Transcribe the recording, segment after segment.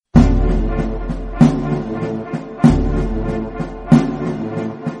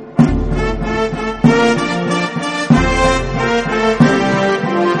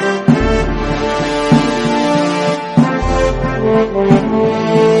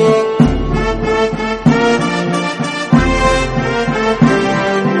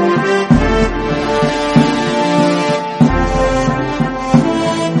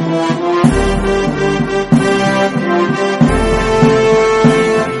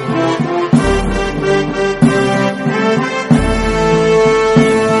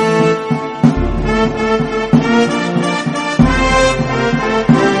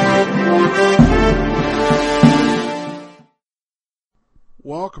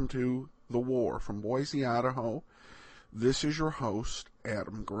welcome to The War from Boise, Idaho. This is your host,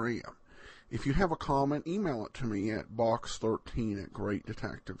 Adam Graham. If you have a comment, email it to me at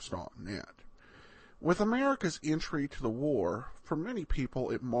box13@greatdetectives.net. With America's entry to the war, for many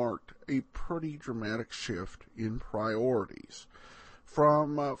people it marked a pretty dramatic shift in priorities.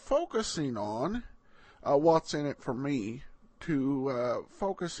 From focusing on what's in it for me to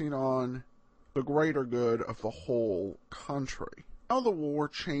focusing on the greater good of the whole country. How the war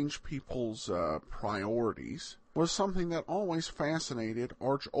changed people's priorities was something that always fascinated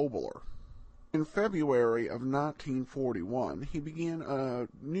Arch Oboler. In February of 1941, he began a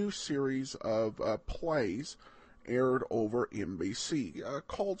new series of plays aired over NBC,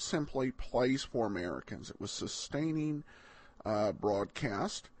 called simply Plays for Americans. It was sustaining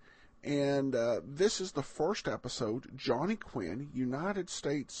broadcast, and this is the first episode, Johnny Quinn, United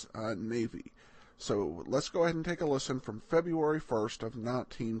States Navy. So let's go ahead and take a listen from February 1st of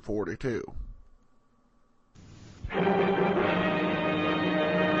 1942.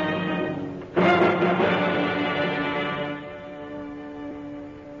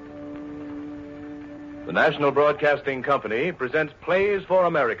 The National Broadcasting Company presents Plays for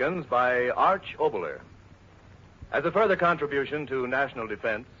Americans by Arch Oboler. As a further contribution to national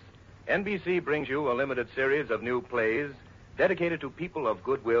defense, NBC brings you a limited series of new plays dedicated to people of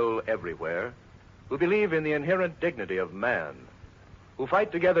goodwill everywhere who believe in the inherent dignity of man, who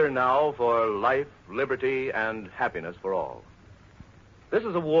fight together now for life, liberty, and happiness for all. This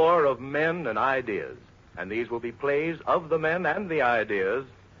is a war of men and ideas, and these will be plays of the men and the ideas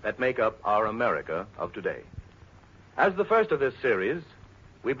that make up our America of today. As the first of this series,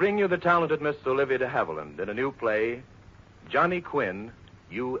 we bring you the talented Miss Olivia de Havilland in a new play, Johnny Quinn,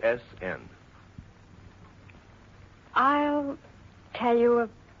 U.S.N. I'll tell you of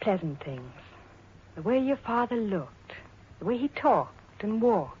pleasant things. The way your father looked, the way he talked and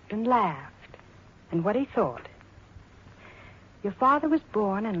walked and laughed, and what he thought. Your father was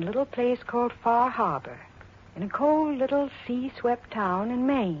born in a little place called Far Harbor, in a cold little sea-swept town in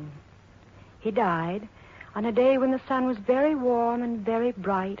Maine. He died on a day when the sun was very warm and very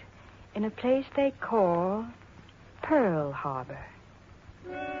bright in a place they call Pearl Harbor.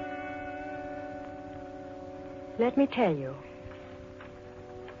 Let me tell you.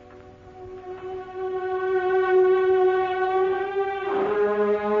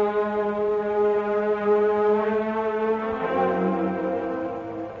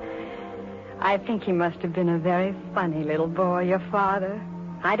 I think he must have been a very funny little boy, your father.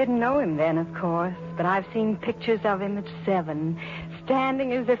 I didn't know him then, of course, but I've seen pictures of him at 7,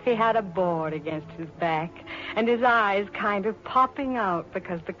 standing as if he had a board against his back, and his eyes kind of popping out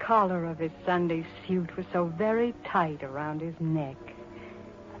because the collar of his Sunday suit was so very tight around his neck.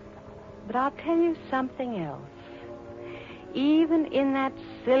 But I'll tell you something else. Even in that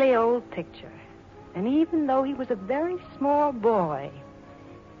silly old picture, and even though he was a very small boy,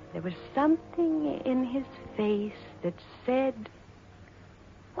 there was something in his face that said,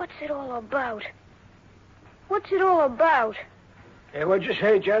 "What's it all about? What's it all about?" Hey, what'd you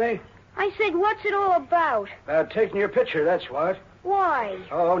say, Johnny? I said, what's it all about? About taking your picture, that's what. Why?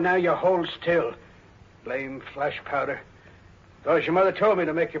 Oh, now you hold still. Blame flash powder. Because your mother told me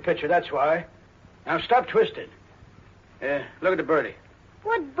to make your picture, that's why. Now stop twisting. Look at the birdie.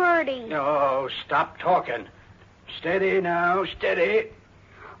 What birdie? Oh, stop talking. Steady now, steady.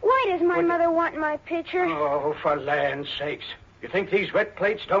 Why does my mother want my picture? Oh, for land's sakes. You think these wet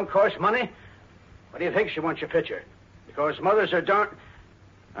plates don't cost money? What do you think she wants your picture? Because mothers are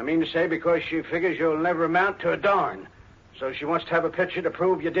I mean to say because she figures you'll never amount to a darn. So she wants to have a picture to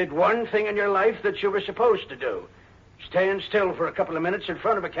prove you did one thing in your life that you were supposed to do. Stand still for a couple of minutes in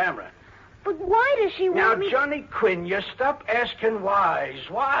front of a camera. But why does she want me... Now, Johnny Quinn, you stop asking whys.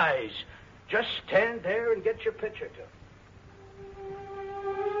 Just stand there and get your picture took.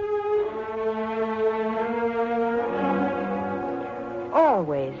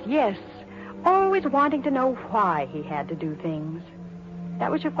 Always, yes. Always wanting to know why he had to do things. That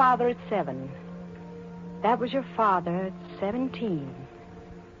was your father at 7. That was your father at 17.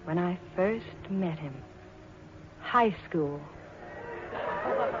 When I first met him. High school.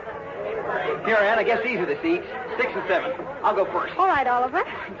 Here, Ann, I guess these are the seats. 6 and 7. I'll go first. All right, Oliver.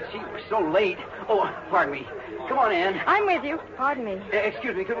 Gee, we're so late. Oh, pardon me. Come on, Ann. I'm with you. Pardon me.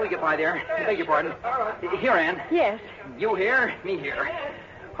 Excuse me, couldn't we get by there? Beg your pardon. Here, Ann. Yes. You here, me here.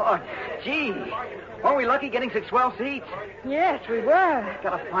 Oh, gee. Weren't we lucky getting 6 swell seats? Yes, we were.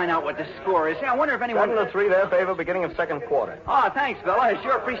 Gotta find out what the score is. I wonder if anyone... 7-3 their favor, beginning of second quarter. Oh, thanks, Bill. I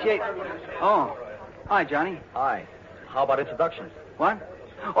sure appreciate... Oh. Hi, Johnny. Hi. How about introductions? What?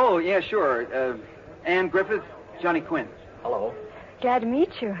 Oh, yeah, sure. Ann Griffith, Johnny Quinn. Hello. Glad to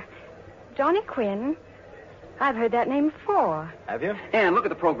meet you. Johnny Quinn. I've heard that name before. Have you? Ann, look at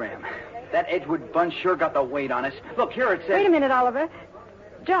the program. That Edgewood bunch sure got the weight on us. Look, here it says... Wait a minute, Oliver.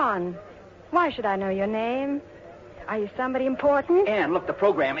 John, why should I know your name? Are you somebody important? Ann, look, the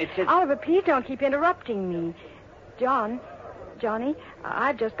program, it says... Oliver, please don't keep interrupting me. Johnny,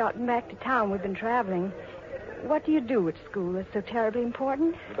 I've just gotten back to town. We've been traveling. What do you do at school that's so terribly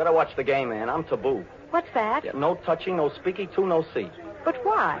important? You better watch the game, Ann. I'm taboo. What's that? Yeah, no touching, no speaky, two, no see. But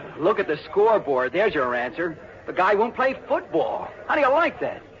why? Look at the scoreboard. There's your answer. The guy won't play football. How do you like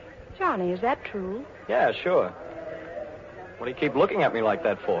that? Johnny, is that true? Yeah, sure. What do you keep looking at me like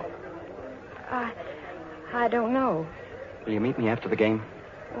that for? I don't know. Will you meet me after the game?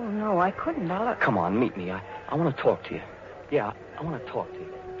 Oh, no, I couldn't, Oliver. Come on, meet me. I want to talk to you. Yeah, I want to talk to you.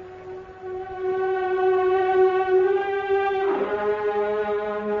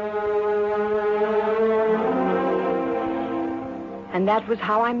 And that was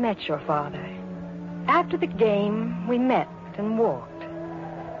how I met your father. After the game, we met and walked.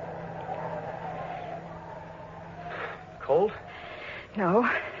 Cold? No.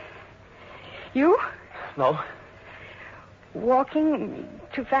 You? No. Walking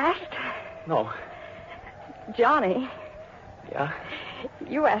too fast? No. Johnny, Yeah?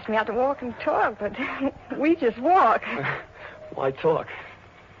 you asked me out to walk and talk, but we just walk. Why talk?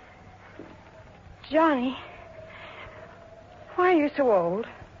 Johnny, why are you so old?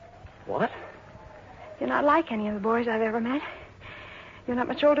 What? You're not like any of the boys I've ever met. You're not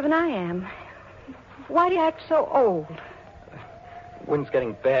much older than I am. Why do you act so old? Wind's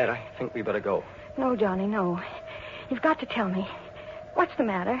getting bad. I think we better go. No, Johnny, no. You've got to tell me. What's the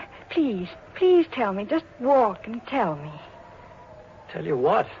matter? Please tell me. Just walk and tell me. Tell you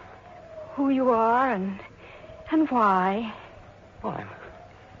what? Who you are and why. Well,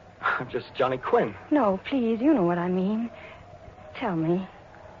 I'm just Johnny Quinn. No, please, you know what I mean. Tell me.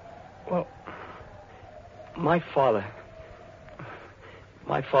 Well, my father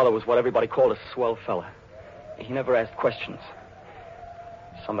was what everybody called a swell fella. He never asked questions.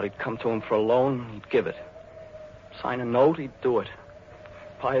 Somebody'd come to him for a loan, he'd give it. Sign a note, he'd do it.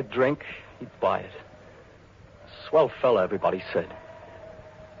 Buy a drink, he'd buy it. Swell fella, everybody said.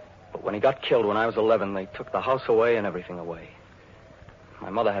 But when he got killed when I was 11, they took the house away and everything away. My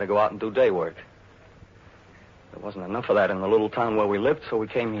mother had to go out and do day work. There wasn't enough of that in the little town where we lived, so we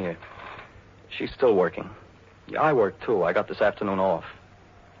came here. She's still working. Yeah, I work, too. I got this afternoon off.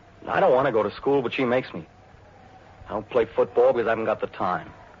 I don't want to go to school, but she makes me. I don't play football because I haven't got the time.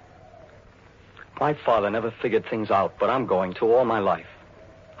 My father never figured things out, but I'm going to all my life.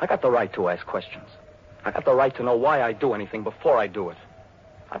 I got the right to ask questions. I got the right to know why I do anything before I do it.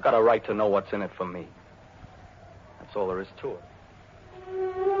 I've got a right to know what's in it for me. That's all there is to it.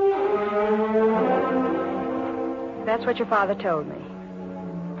 That's what your father told me.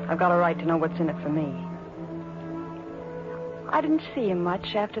 I've got a right to know what's in it for me. I didn't see him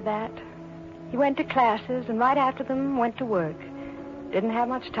much after that. He went to classes, and right after them, went to work. Didn't have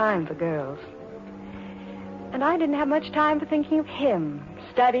much time for girls. And I didn't have much time for thinking of him,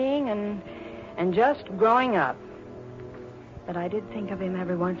 studying and just growing up. But I did think of him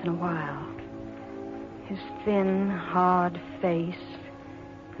every once in a while. His thin, hard face,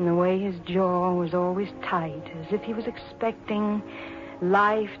 and the way his jaw was always tight, as if he was expecting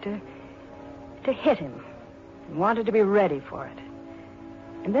life to hit him and wanted to be ready for it.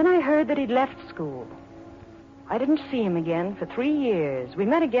 And then I heard that he'd left school. I didn't see him again for 3 years. We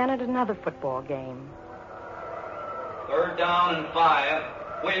met again at another football game. 3rd down and 5.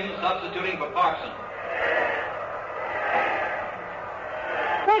 Quinn substituting for Parkson.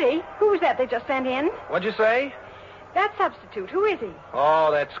 Freddie, who's that they just sent in? What'd you say? That substitute. Who is he?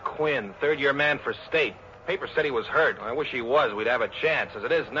 Oh, that's Quinn, third-year man for state. Paper said he was hurt. I wish he was. We'd have a chance. As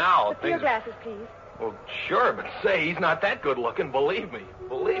it is now, Your glasses, please. Well, sure, but say, he's not that good-looking. Believe me.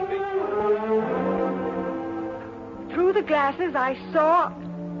 Believe me. Through the glasses, I saw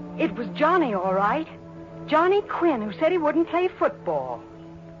it was Johnny, all right. Johnny Quinn, who said he wouldn't play football.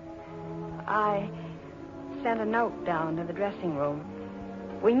 I sent a note down to the dressing room.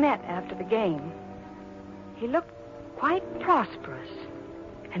 We met after the game. He looked quite prosperous,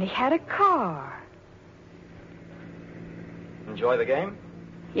 and he had a car. Enjoy the game?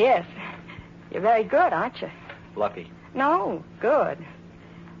 Yes. You're very good, aren't you? Lucky. No, good.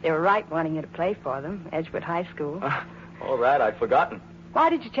 They were right wanting you to play for them, Edgewood High School. All right, I'd forgotten. Why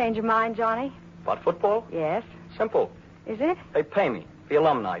did you change your mind, Johnny? About football? Yes. Simple. Is it? They pay me, the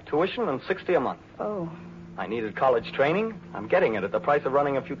alumni, tuition and $60 a month. Oh. I needed college training. I'm getting it at the price of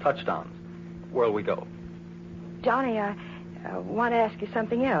running a few touchdowns. Where'll we go? Johnny, I want to ask you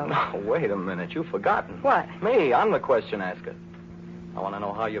something else. No, wait a minute. You've forgotten. What? Me, I'm the question asker. I want to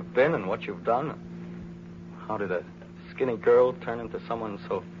know how you've been and what you've done. How did a skinny girl turn into someone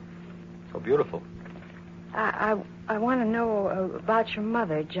so beautiful? I want to know about your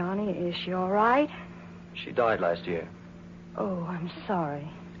mother, Johnny. Is she all right? She died last year. Oh, I'm sorry.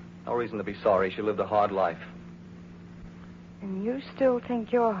 No reason to be sorry. She lived a hard life. And you still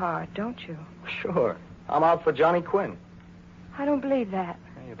think you're hard, don't you? Sure. I'm out for Johnny Quinn. I don't believe that.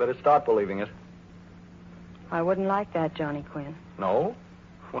 You better start believing it. I wouldn't like that, Johnny Quinn. No?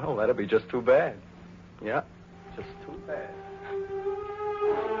 Well, that'd be just too bad. Yeah, just too bad.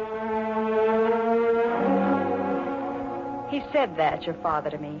 He said that, your father,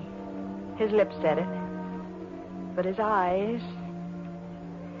 to me. His lips said it. But his eyes...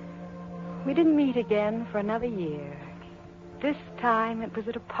 We didn't meet again for another year. This time it was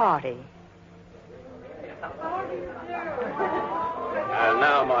at a party. And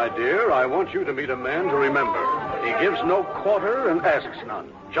now, my dear, I want you to meet a man to remember. He gives no quarter and asks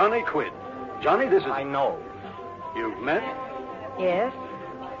none. Johnny Quinn. Johnny, this is... I know. You've met? Yes,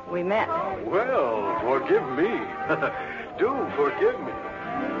 we met. Well, forgive me. Do forgive me.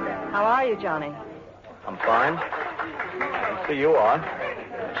 How are you, Johnny? I'm fine. I see you are.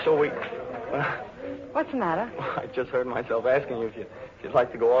 So we... What's the matter? I just heard myself asking you if you'd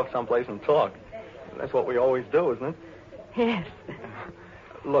like to go off someplace and talk. That's what we always do, isn't it? Yes.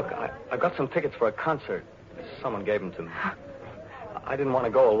 Look, I got some tickets for a concert. Someone gave them to me. I didn't want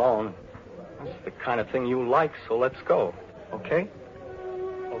to go alone. That's the kind of thing you like, so let's go. Okay?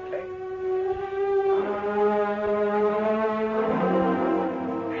 Okay.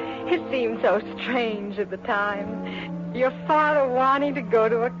 It seemed so strange at the time. Your father wanting to go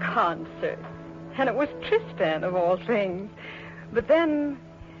to a concert. And it was Tristan, of all things. But then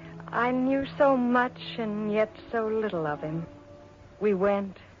I knew so much and yet so little of him. We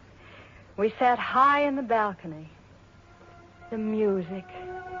went. We sat high in the balcony. The music.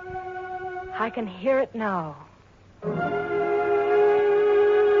 I can hear it now.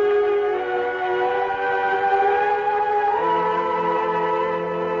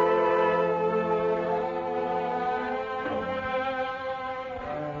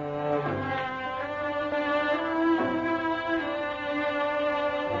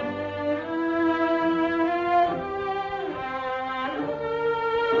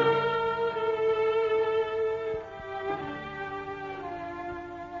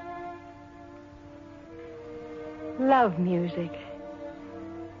 Love music.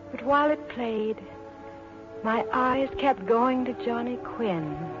 But while it played, my eyes kept going to Johnny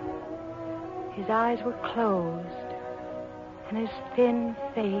Quinn. His eyes were closed, and his thin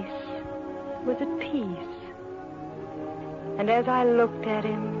face was at peace. And as I looked at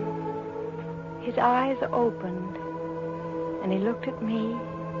him, his eyes opened, and he looked at me,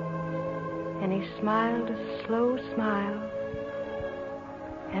 and he smiled a slow smile,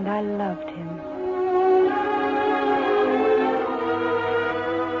 and I loved him.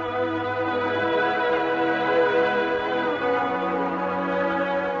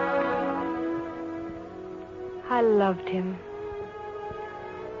 I loved him.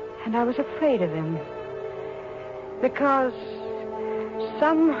 And I was afraid of him. Because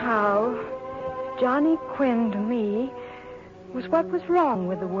somehow Johnny Quinn to me was what was wrong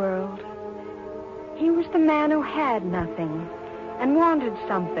with the world. He was the man who had nothing and wanted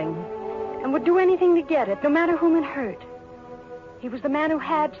something and would do anything to get it, no matter whom it hurt. He was the man who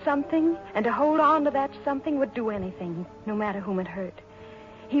had something and to hold on to that something would do anything, no matter whom it hurt.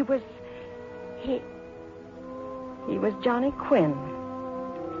 He was Johnny Quinn.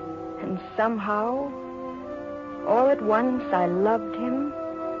 And somehow, all at once, I loved him,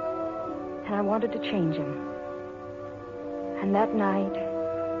 and I wanted to change him. And that night,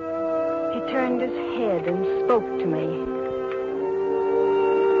 he turned his head and spoke to me.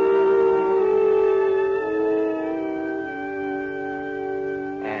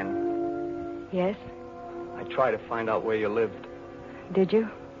 Anne. Yes? I tried to find out where you lived. Did you?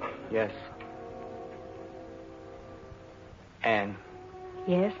 Yes. Anne.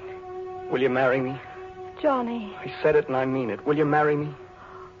 Yes? Will you marry me? Johnny. I said it and I mean it. Will you marry me?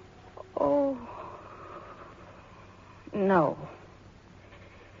 Oh. No.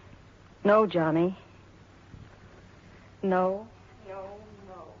 No, Johnny. No. No,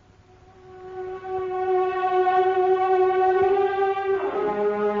 no.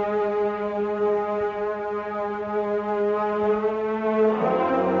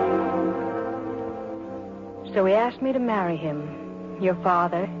 So he asked me to marry him, your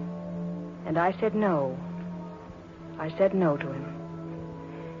father, and I said no. I said no to him.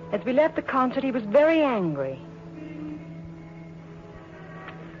 As we left the concert, he was very angry.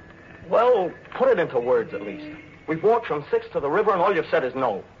 Well, put it into words at least. We've walked from 6 to the river, and all you've said is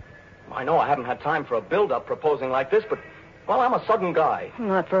no. I know I haven't had time for a build-up proposing like this, but, well, I'm a sudden guy.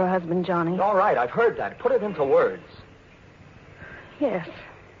 Not for a husband, Johnny. All right, I've heard that. Put it into words. Yes.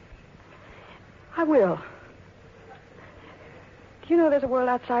 I will. Do you know there's a world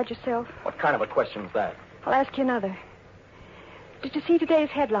outside yourself? What kind of a question's that? I'll ask you another. Did you see today's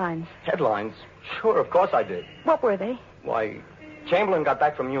headlines? Headlines? Sure, of course I did. What were they? Why, Chamberlain got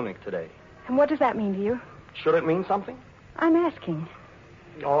back from Munich today. And what does that mean to you? Should it mean something? I'm asking.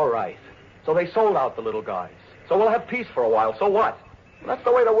 All right. So they sold out the little guys. So we'll have peace for a while. So what? That's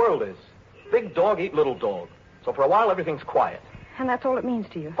the way the world is. Big dog eat little dog. So for a while, everything's quiet. And that's all it means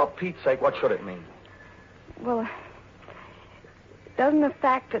to you? For Pete's sake, what should it mean? Well, doesn't the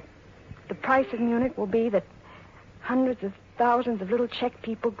fact that the price of Munich will be that hundreds of thousands of little Czech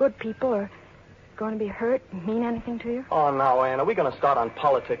people, good people, are going to be hurt mean anything to you? Oh, now, Anne, are we going to start on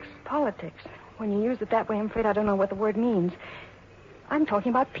politics? Politics? When you use it that way, I'm afraid I don't know what the word means. I'm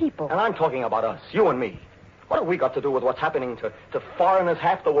talking about people. And I'm talking about us, you and me. What have we got to do with what's happening to foreigners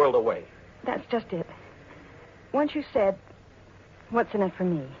half the world away? That's just it. Once you said, what's in it for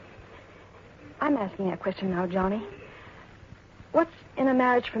me? I'm asking that question now, Johnny. What's in a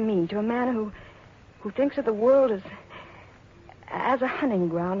marriage for me to a man who thinks of the world as a hunting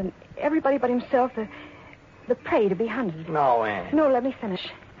ground and everybody but himself the prey to be hunted? No, Anne. No, let me finish.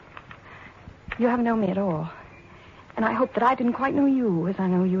 You haven't known me at all. And I hope that I didn't quite know you as I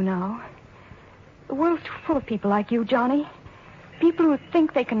know you now. The world's full of people like you, Johnny. People who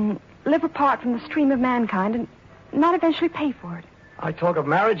think they can live apart from the stream of mankind and not eventually pay for it. I talk of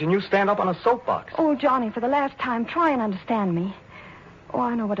marriage and you stand up on a soapbox. Oh, Johnny, for the last time, try and understand me. Oh,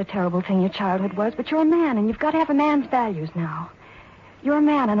 I know what a terrible thing your childhood was, but you're a man, and you've got to have a man's values now. You're a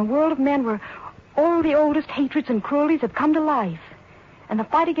man in a world of men where all the oldest hatreds and cruelties have come to life. And the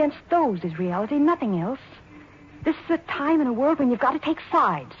fight against those is reality, nothing else. This is a time in a world when you've got to take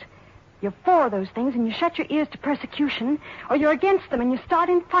sides. You're for those things and you shut your ears to persecution, or you're against them and you start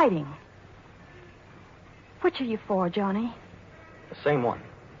in fighting. Which are you for, Johnny? The same one.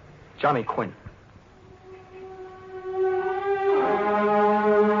 Johnny Quinn.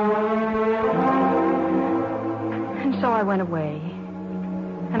 And so I went away.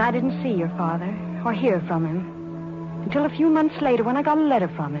 And I didn't see your father or hear from him until a few months later when I got a letter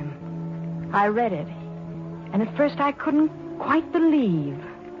from him. I read it. And at first I couldn't quite believe.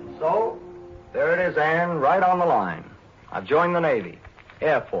 So, there it is, Anne, right on the line. I've joined the Navy.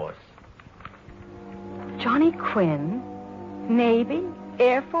 Air Force. Johnny Quinn? Navy?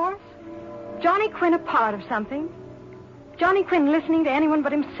 Air Force? Johnny Quinn a part of something? Johnny Quinn listening to anyone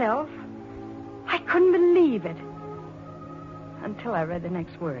but himself? I couldn't believe it. Until I read the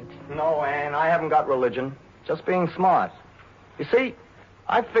next words. No, Anne, I haven't got religion. Just being smart. You see,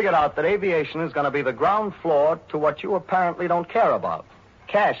 I've figured out that aviation is going to be the ground floor to what you apparently don't care about.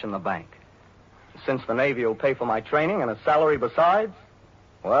 Cash in the bank. Since the Navy will pay for my training and a salary besides,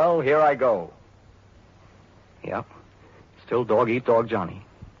 well, here I go. Yep. Still dog-eat-dog Johnny.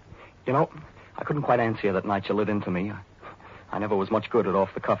 You know, I couldn't quite answer you that night you lit into me. I never was much good at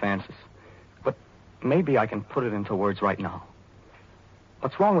off-the-cuff answers. But maybe I can put it into words right now.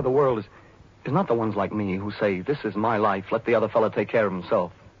 What's wrong with the world is not the ones like me who say, this is my life, let the other fella take care of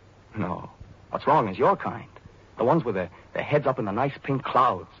himself. No. What's wrong is your kind. The ones with their heads up in the nice pink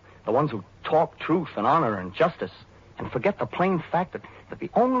clouds. The ones who talk truth and honor and justice and forget the plain fact that the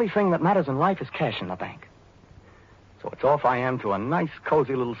only thing that matters in life is cash in the bank. So it's off I am to a nice,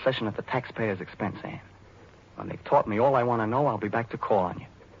 cozy little session at the taxpayer's expense, Anne. When they've taught me all I want to know, I'll be back to call on you.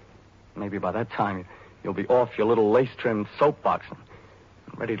 Maybe by that time, you'll be off your little lace-trimmed soapbox and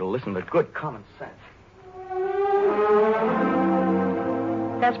ready to listen to good common sense.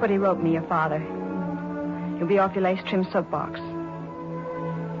 That's what he wrote me, your father. You'll be off your lace-trimmed soapbox.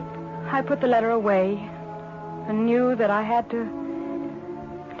 I put the letter away and knew that I had to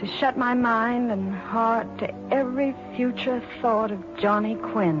shut my mind and heart to every future thought of Johnny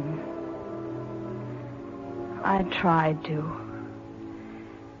Quinn. I tried to.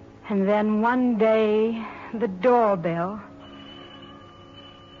 And then one day, the doorbell...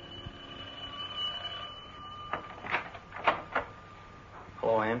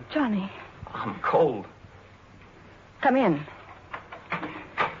 Hello, Anne. Johnny. I'm cold. Come in.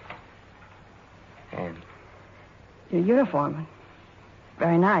 Anne. Your uniform.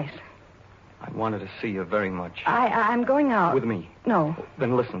 Very nice. I wanted to see you very much. I'm going out. With me? No.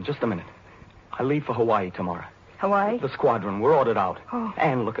 Then listen, just a minute. I leave for Hawaii tomorrow. Hawaii? The squadron. We're ordered out. Oh.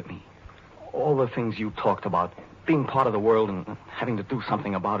 Anne, look at me. All the things you talked about, being part of the world and having to do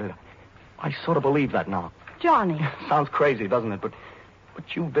something about it, I sort of believe that now. Johnny. Sounds crazy, doesn't it? But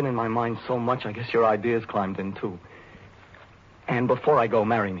But you've been in my mind so much, I guess your ideas climbed in, too. Anne, before I go,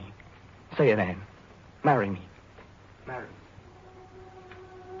 marry me. Say it, Anne. Marry me. Marry me.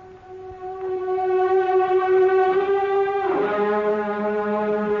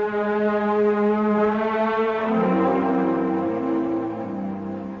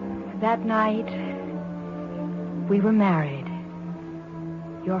 That night, we were married.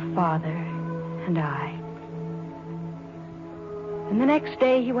 Your father and I. And the next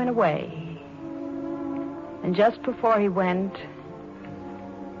day he went away. And just before he went,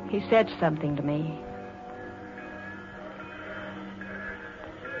 he said something to me.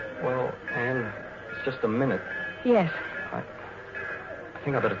 Well, Anne, it's just a minute. Yes. I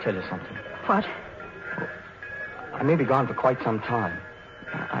think I better tell you something. What? Well, I may be gone for quite some time.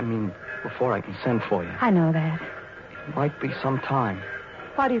 I mean, before I can send for you. I know that. It might be some time.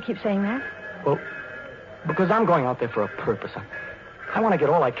 Why do you keep saying that? Well, because I'm going out there for a purpose. I want to get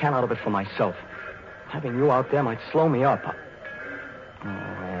all I can out of it for myself. Having you out there might slow me up. Oh,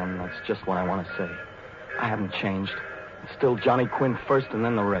 Anne, that's just what I want to say. I haven't changed. It's still Johnny Quinn first and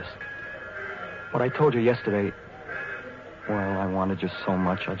then the rest. What I told you yesterday, well, I wanted you so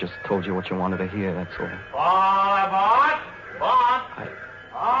much, I just told you what you wanted to hear, that's all.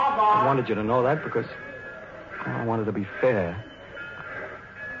 I wanted you to know that because I wanted to be fair.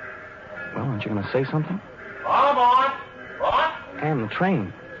 Well, aren't you going to say something? Anne, the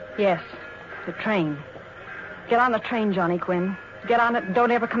train. Yes, the train. Get on the train, Johnny Quinn. Get on it and don't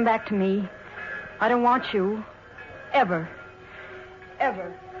ever come back to me. I don't want you. Ever.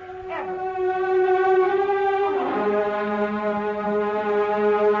 Ever. Ever.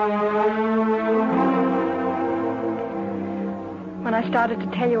 When I started to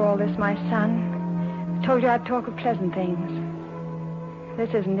tell you all this, my son, I told you I'd talk of pleasant things. This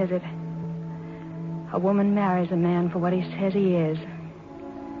isn't, is it? A woman marries a man for what he says he is.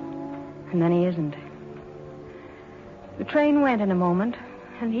 And then he isn't. The train went in a moment,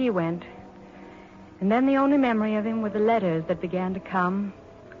 and he went. And then the only memory of him were the letters that began to come.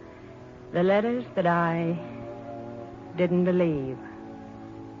 The letters that I didn't believe.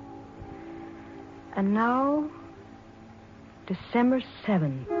 And now, December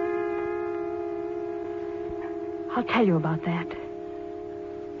 7th. I'll tell you about that.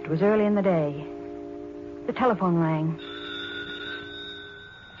 It was early in the day. The telephone rang.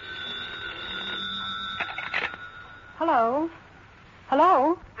 Hello?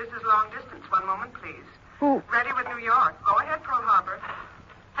 Hello? This is long distance. One moment, please. Who? Ready with New York. Go ahead, Pearl Harbor.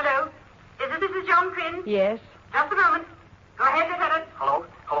 Hello? Is this Mrs. John Quinn? Yes. Just a moment. Go ahead, Lieutenant. Hello?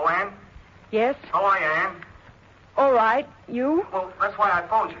 Hello, Anne? Yes? How are you, Anne? All right. You? Well, that's why I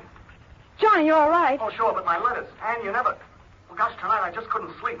phoned you. Johnny, you're all right. Oh, sure, but my letters. Anne, you never... Well, gosh, tonight I just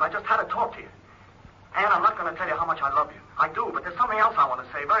couldn't sleep. I just had to talk to you. Anne, I'm not going to tell you how much I love you. I do, but there's something else I want to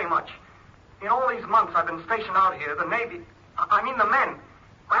say very much. In all these months I've been stationed out here, the Navy... I mean the men.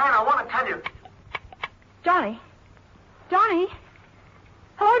 Anne, I want to tell you... Johnny? Johnny?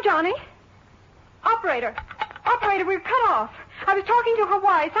 Hello, Johnny? Operator, we're cut off. I was talking to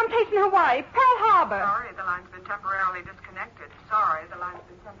Hawaii, someplace in Hawaii, Pearl Harbor. Sorry, the line's been temporarily disconnected. Sorry, the line's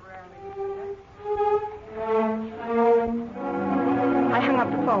been temporarily disconnected. I hung up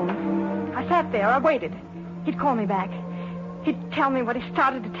the phone. I sat there. I waited. He'd call me back. He'd tell me what he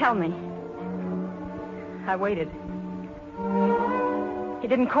started to tell me. I waited. He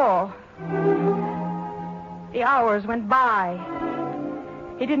didn't call. The hours went by.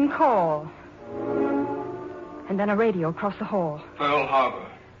 He didn't call. And then a radio across the hall. Pearl Harbor.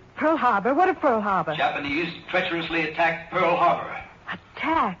 Pearl Harbor? What of Pearl Harbor? Japanese treacherously attacked Pearl Harbor.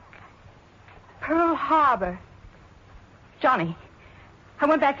 Attack? Pearl Harbor. Johnny, I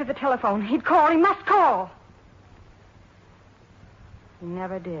went back to the telephone. He'd call. He must call. He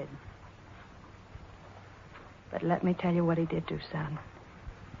never did. But let me tell you what he did do, son.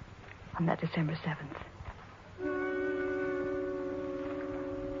 On that December 7th.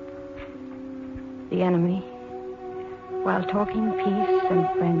 The enemy, while talking peace and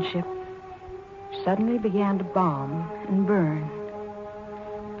friendship, suddenly began to bomb and burn.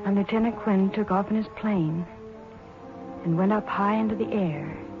 And Lieutenant Quinn took off in his plane and went up high into the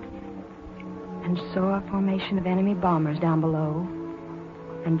air and saw a formation of enemy bombers down below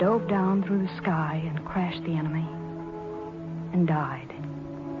and dove down through the sky and crashed the enemy and died.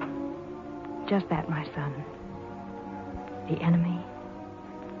 Just that, my son. The enemy,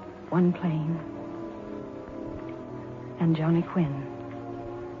 one plane, and Johnny Quinn.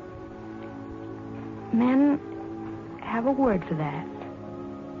 Men have a word for that.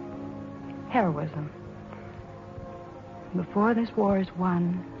 Heroism. Before this war is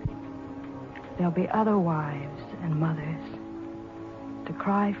won, there'll be other wives and mothers to to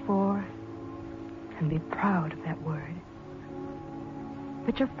cry for and be proud of that word.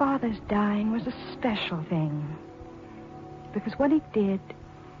 But your father's dying was a special thing, because what he did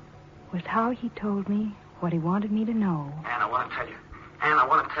was how he told me what he wanted me to know. Anne, I want to tell you. Anne, I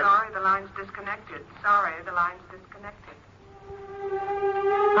want to tell you. Sorry, the line's disconnected. Sorry, the line's disconnected.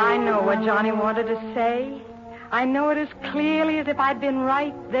 I know what Johnny wanted to say. I know it as clearly as if I'd been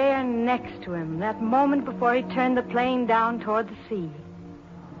right there next to him, that moment before he turned the plane down toward the sea.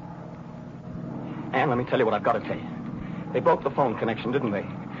 Anne, let me tell you what I've got to tell you. They broke the phone connection, didn't they?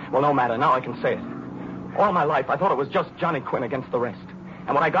 Well, no matter. Now I can say it. All my life, I thought it was just Johnny Quinn against the rest.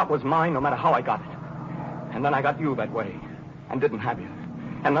 And what I got was mine, no matter how I got it. And then I got you that way, and didn't have you.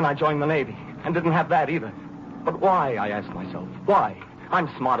 And then I joined the Navy, and didn't have that either. But why, I asked myself, why? I'm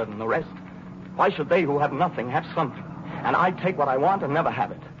smarter than the rest. Why should they who have nothing have something? And I take what I want and never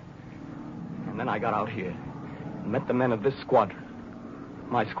have it. And then I got out here and met the men of this squadron.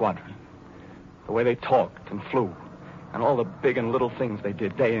 My squadron. The way they talked and flew. And all the big and little things they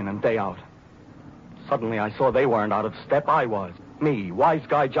did day in and day out. Suddenly I saw they weren't out of step. I was. Me, wise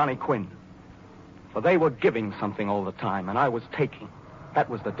guy Johnny Quinn. For they were giving something all the time, and I was taking. That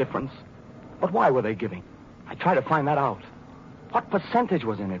was the difference. But why were they giving? I tried to find that out. What percentage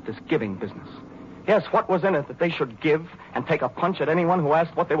was in it, this giving business? Yes, what was in it that they should give and take a punch at anyone who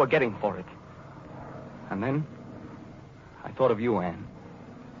asked what they were getting for it? And then I thought of you, Anne,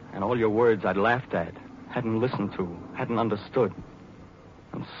 and all your words I'd laughed at, hadn't listened to, hadn't understood.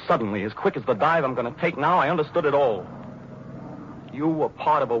 And suddenly, as quick as the dive I'm going to take now, I understood it all. You were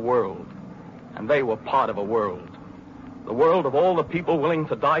part of a world, and they were part of a world. The world of all the people willing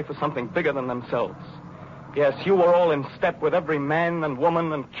to die for something bigger than themselves. Yes, you were all in step with every man and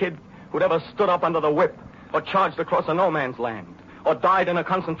woman and kid who'd ever stood up under the whip, or charged across a no-man's land, or died in a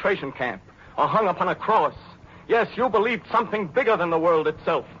concentration camp, or hung upon a cross. Yes, you believed something bigger than the world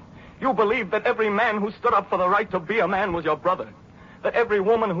itself. You believed that every man who stood up for the right to be a man was your brother. That every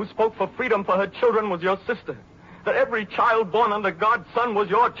woman who spoke for freedom for her children was your sister. That every child born under God's son was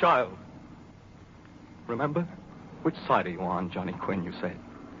your child. Remember? Which side are you on, Johnny Quinn, you said?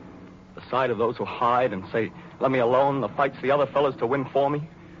 The side of those who hide and say, let me alone, the fight's the other fellas to win for me?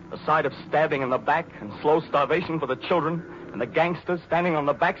 The side of stabbing in the back and slow starvation for the children and the gangsters standing on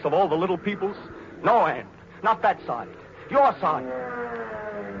the backs of all the little peoples? No, Anne, not that side. Your side.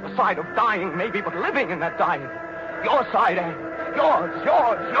 The side of dying, maybe, but living in that dying. Your side, Anne. Yours,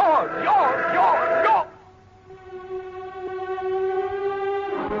 yours, yours, yours, yours, yours.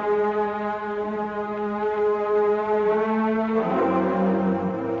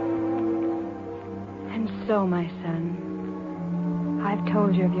 And so, my son, I've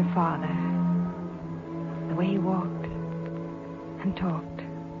told you of your father. The way he walked and talked,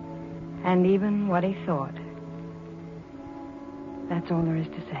 and even what he thought. That's all there is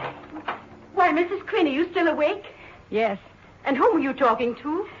to say. Why, Mrs. Quinn, are you still awake? Yes. And whom were you talking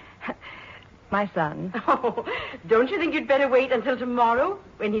to? My son. Oh, don't you think you'd better wait until tomorrow,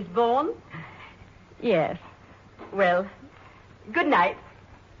 when he's born? Yes. Well, good night.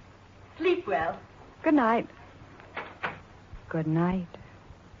 Sleep well. Good night. Good night,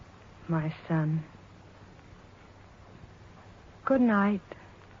 my son. Good night,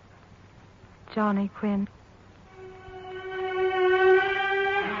 Johnny Quinn.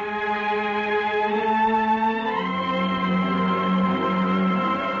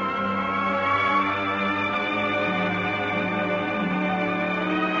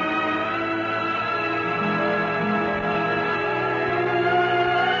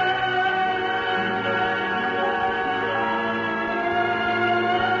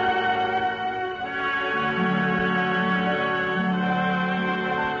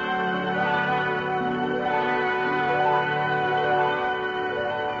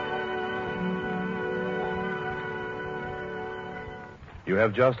 You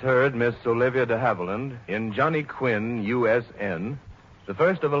have just heard Miss Olivia de Havilland in Johnny Quinn, U.S.N., the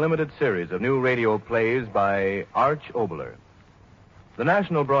first of a limited series of new radio plays by Arch Oboler. The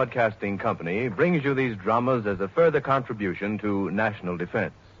National Broadcasting Company brings you these dramas as a further contribution to national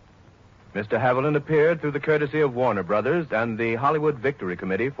defense. Mr. Havilland appeared through the courtesy of Warner Brothers and the Hollywood Victory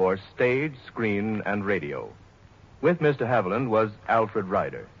Committee for Stage, Screen, and Radio. With Mr. Havilland was Alfred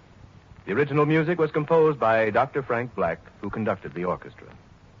Ryder. The original music was composed by Dr. Frank Black, who conducted the orchestra.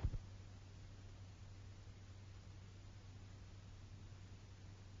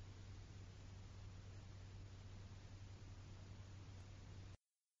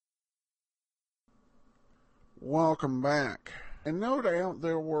 Welcome back. And no doubt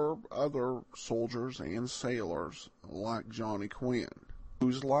there were other soldiers and sailors like Johnny Quinn,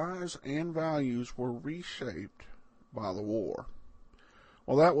 whose lives and values were reshaped by the war.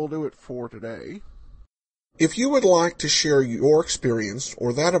 Well, that will do it for today. If you would like to share your experience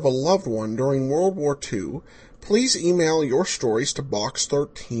or that of a loved one during World War II, please email your stories to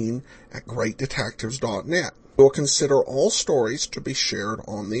box13@greatdetectives.net. We'll consider all stories to be shared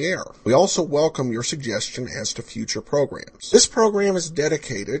on the air. We also welcome your suggestion as to future programs. This program is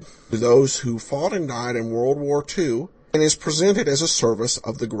dedicated to those who fought and died in World War II and is presented as a service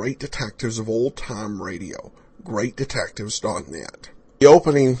of the Great Detectives of Old Time Radio, greatdetectives.net. The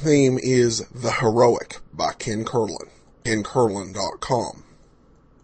opening theme is The Heroic by Ken Curlin, KenCurlin.com.